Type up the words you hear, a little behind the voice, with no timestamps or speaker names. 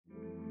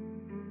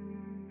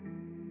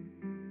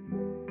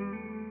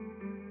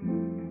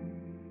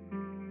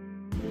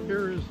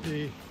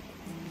the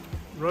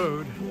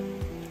road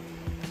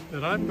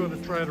that I'm going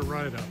to try to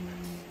ride up.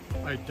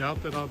 I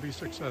doubt that I'll be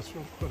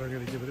successful, but I'm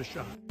going to give it a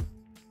shot.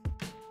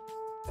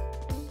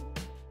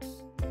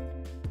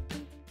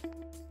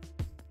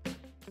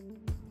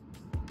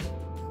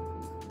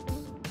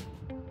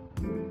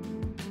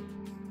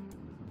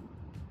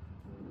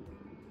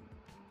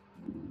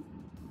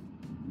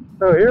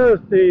 So here's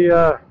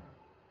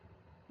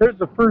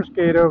the first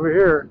gate over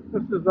here.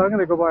 I'm going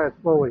to go by it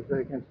slowly so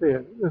you can see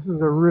it. This is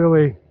a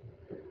really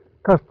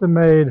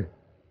custom-made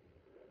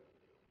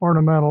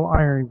ornamental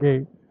iron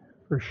gate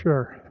for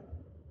sure.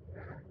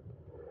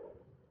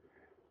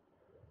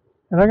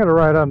 And I'm going to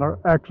ride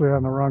actually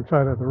on the wrong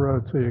side of the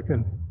road so you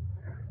can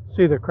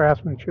see the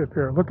craftsmanship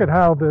here. Look at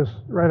how this,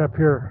 right up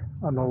here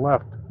on the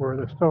left, where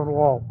the stone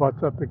wall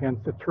butts up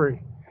against the tree.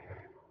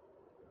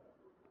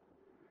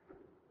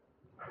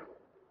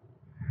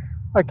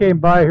 I came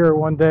by here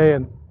one day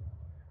and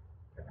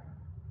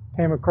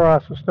came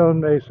across a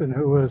stonemason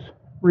who was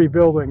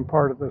rebuilding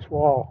part of this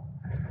wall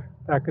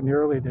back in the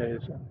early days.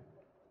 And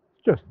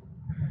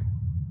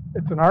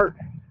it's an art.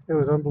 It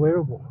was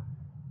unbelievable.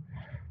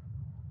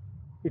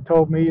 He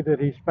told me that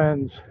he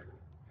spends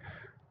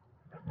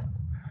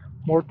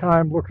more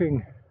time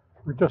looking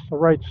for just the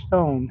right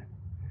stone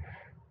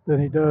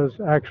than he does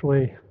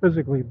actually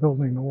physically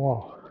building the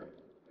wall.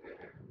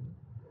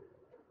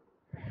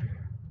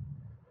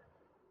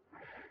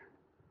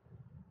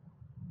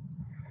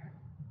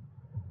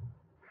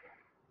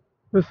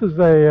 This is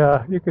a,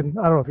 I don't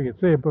know if you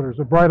can see it, but there's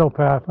a bridle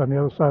path on the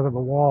other side of the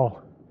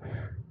wall.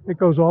 It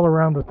goes all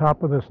around the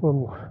top of this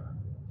little,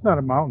 it's not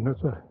a mountain,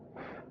 it's a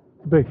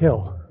big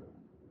hill.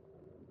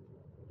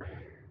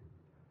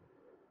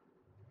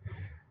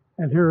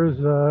 And here is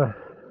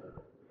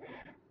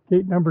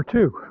gate number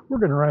 2. We're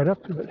going to ride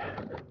up to it.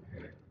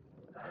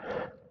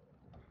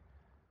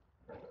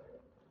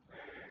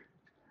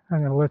 I'm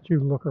going to let you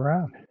look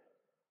around.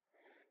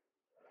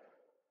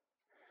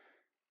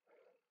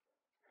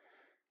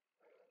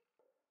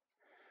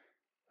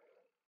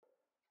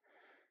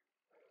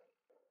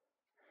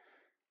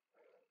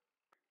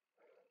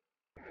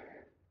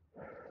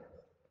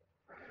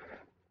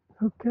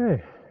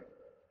 Okay.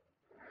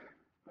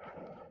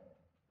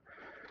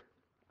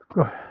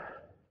 Go.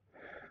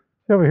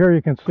 Over here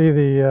you can see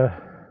the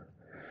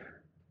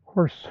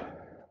horse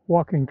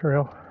walking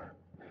trail.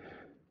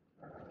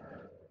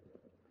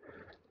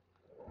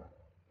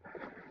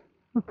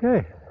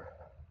 Okay.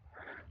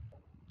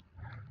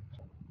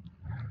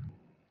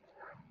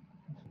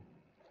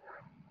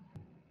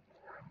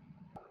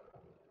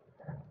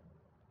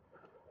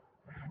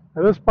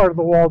 Now this part of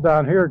the wall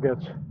down here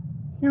gets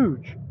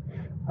huge.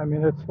 I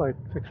mean, it's like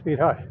 6 feet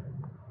high.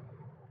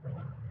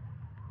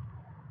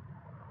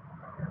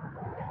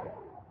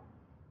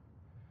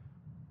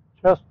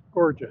 Just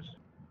gorgeous.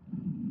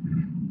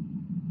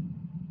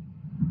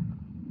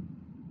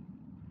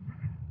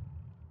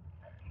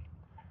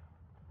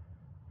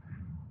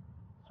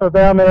 So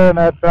down there in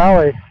that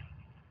valley,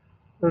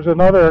 there's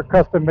another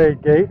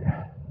custom-made gate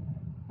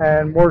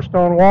and more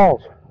stone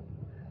walls.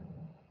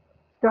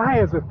 This guy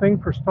has a thing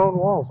for stone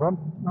walls.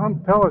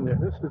 I'm telling you,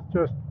 this is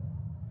just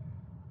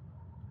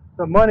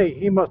the money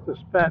he must have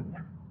spent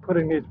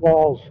putting these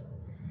walls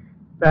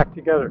back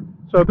together.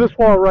 So this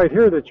wall right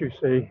here that you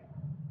see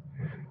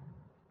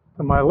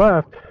to my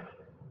left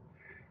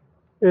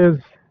is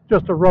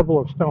just a rubble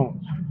of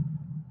stones.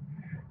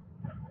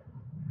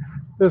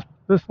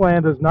 This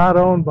land is not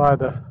owned by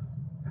the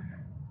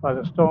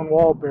stone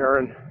wall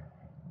baron,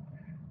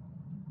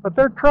 but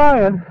they're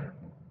trying.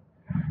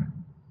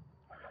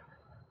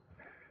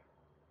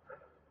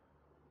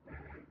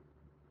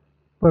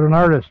 But an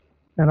artist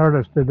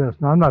did this.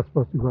 Now I'm not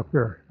supposed to go up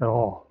here at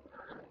all,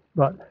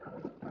 but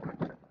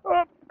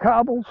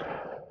cobbles,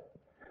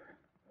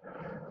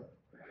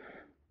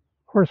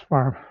 horse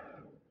farm,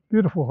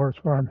 beautiful horse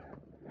farm,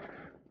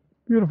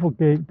 beautiful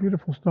gate,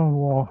 beautiful stone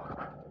wall.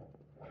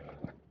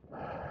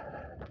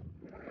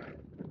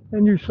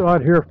 And you saw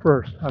it here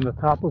first on the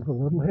top of a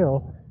little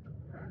hill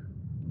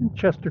in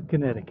Chester,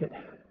 Connecticut.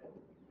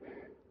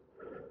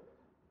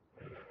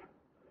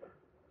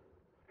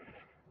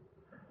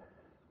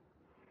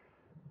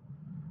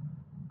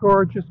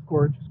 Gorgeous,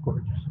 gorgeous,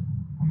 gorgeous.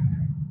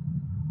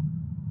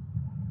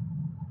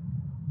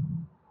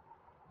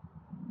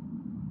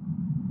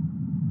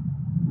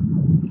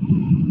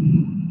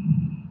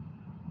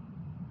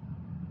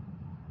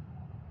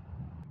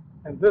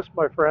 And this,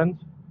 my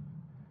friends,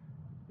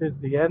 is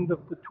the end of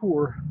the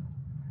tour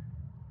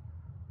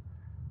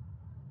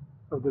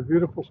of the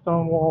beautiful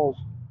stone walls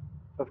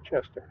of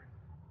Chester.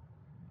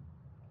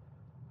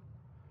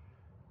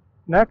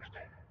 Next,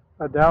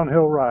 a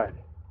downhill ride.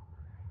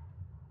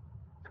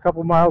 It's a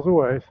couple miles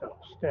away, so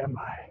stand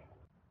by.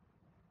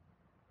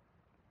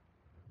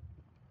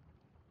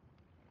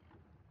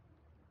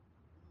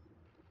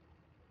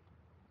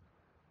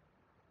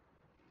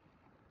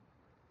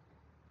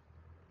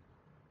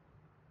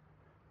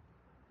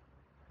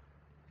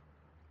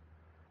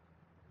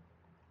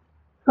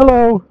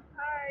 Hello.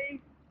 Hi.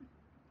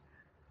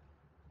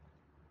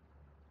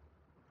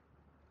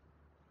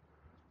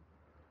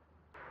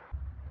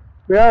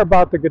 We are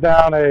about to go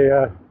down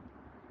a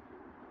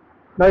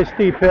nice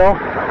steep hill.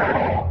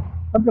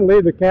 I'm going to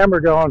leave the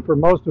camera going for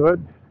most of it.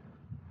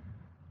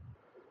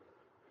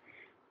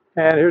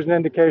 And here's an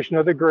indication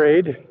of the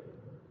grade.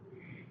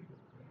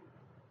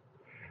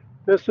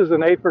 This is an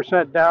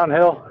 8%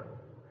 downhill.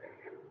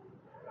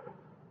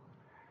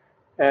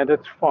 And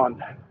it's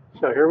fun.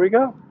 So here we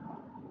go.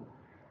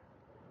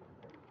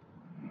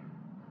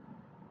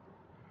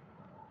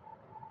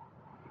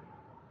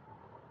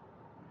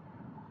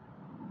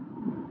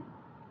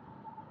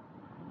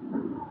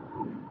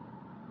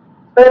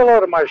 Say hello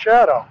to my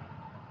shadow.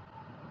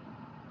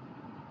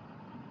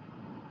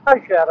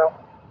 Hi, shadow.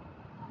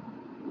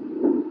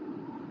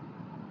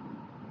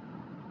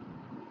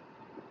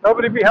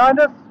 Nobody behind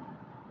us?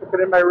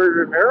 Looking in my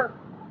rearview mirror.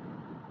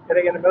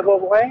 Getting in the middle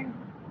of the lane.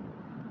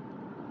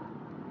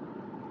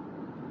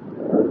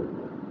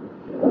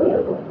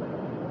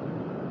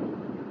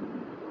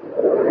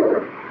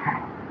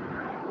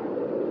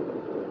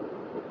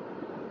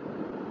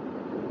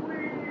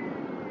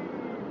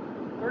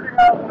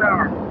 Miles an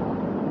hour.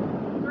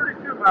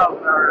 32 miles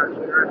an hour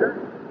actually right here.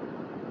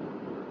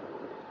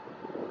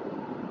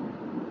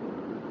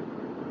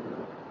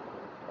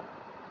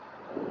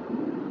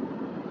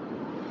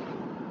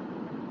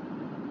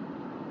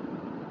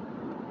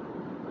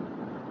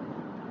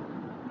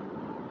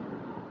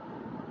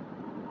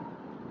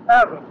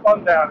 That was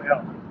fun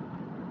downhill.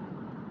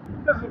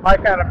 This is my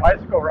kind of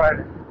bicycle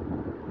riding.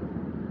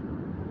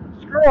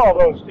 Screw all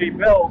those steep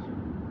hills.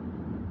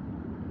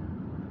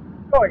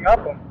 Going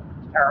up them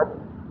is terrible.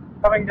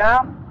 Coming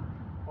down,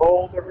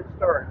 whole different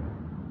story.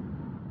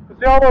 But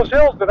see, all those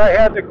hills that I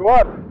had to go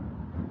up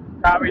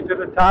got me to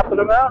the top of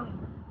the mountain,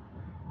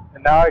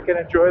 and now I can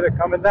enjoy the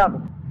coming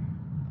down.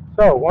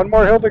 So, one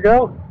more hill to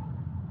go.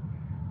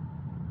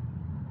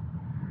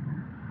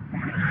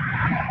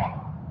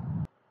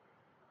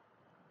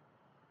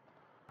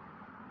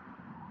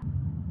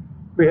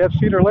 We have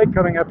Cedar Lake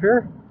coming up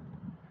here.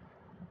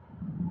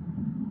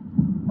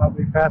 I'll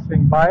be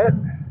passing by it,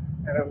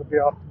 and it will be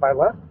off to my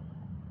left.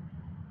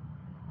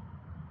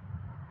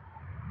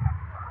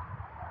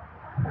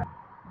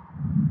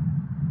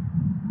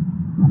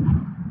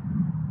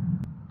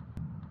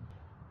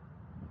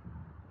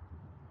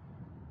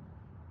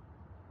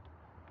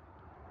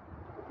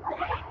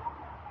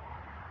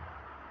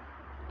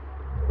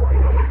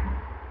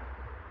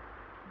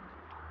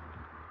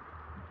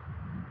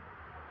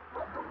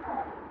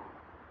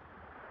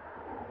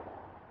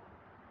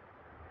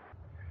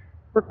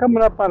 We're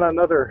coming up on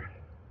another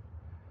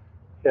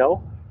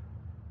hill.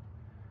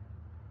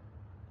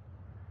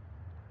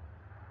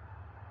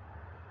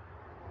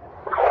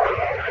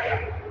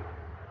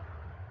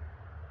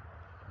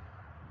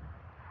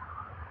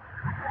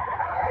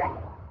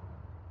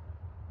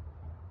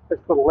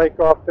 It's the lake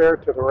off there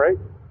to the right.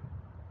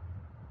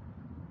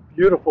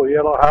 Beautiful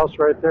yellow house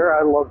right there.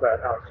 I love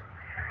that house.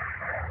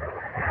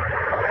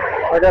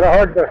 I gotta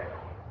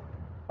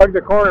hug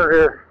the corner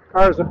here.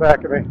 Cars in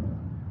back of me.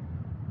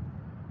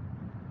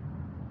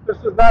 This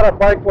is not a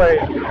bike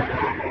lane.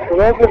 For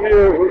those of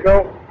you who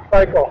don't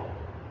cycle,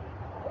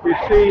 you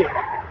see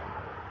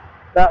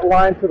that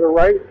line to the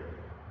right?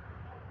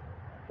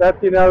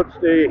 That denotes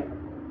the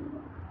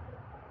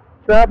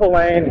travel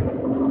lane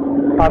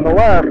on the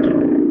left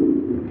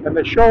and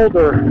the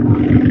shoulder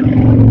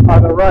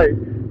on the right.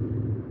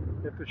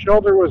 If the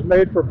shoulder was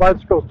made for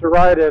bicycles to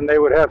ride in, they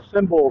would have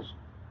symbols,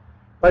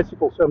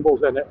 bicycle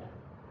symbols in it.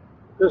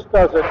 This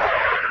doesn't.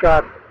 It's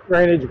got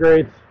drainage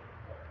grates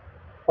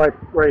like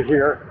right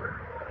here.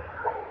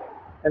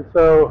 And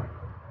so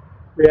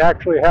we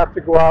actually have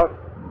to go out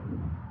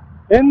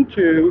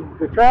into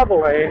the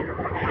travel lane,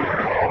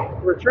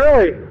 which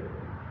really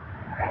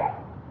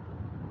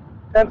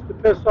tends to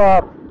piss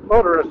off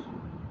motorists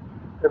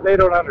if they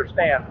don't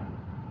understand.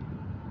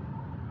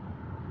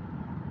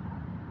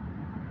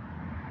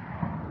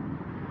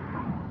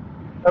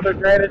 Another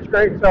drainage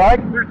grate. So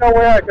there's no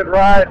way I could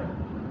ride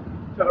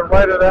to the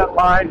right of that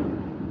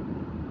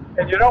line.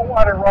 And you don't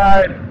want to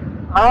ride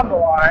on the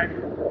line,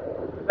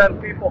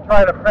 then people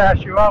try to pass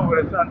you out when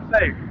it's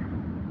unsafe.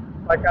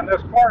 Like on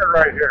this corner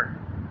right here.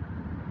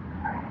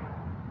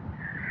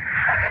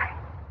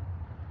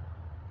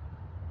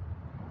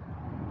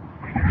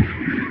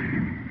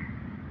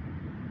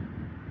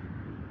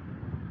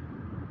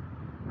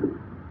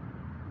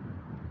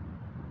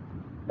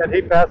 And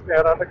he passed me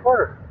out on the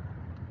corner.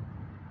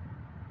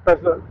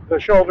 Because the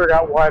shoulder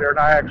got wider and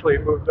I actually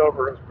moved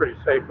over. It was pretty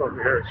safe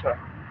over here. So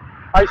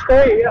I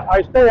stay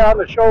on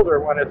the shoulder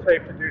when it's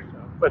safe to do so.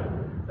 But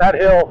that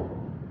hill,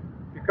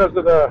 because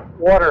of the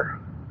water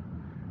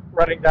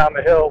running down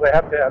the hill, they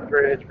have to have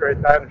drainage grates.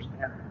 I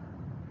understand.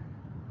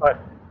 But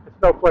it's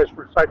no place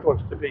for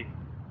cyclists to be.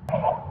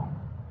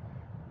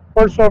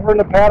 Horse over in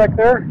the paddock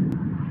there.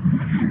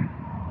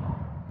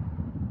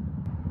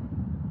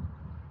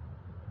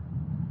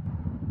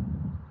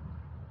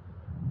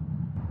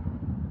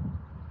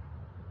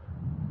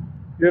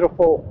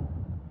 Beautiful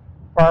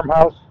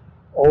farmhouse,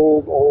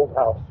 old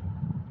house.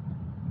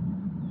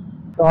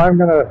 So I'm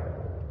going to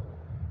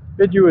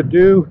bid you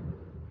adieu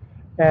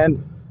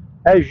and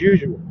as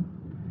usual.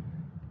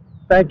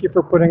 Thank you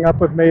for putting up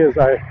with me as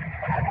I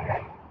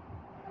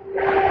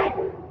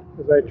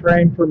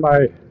train for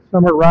my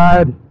summer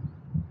ride,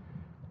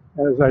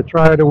 as I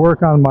try to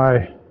work on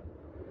my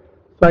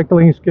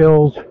cycling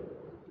skills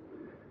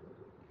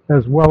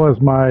as well as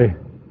my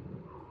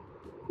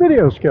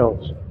video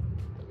skills.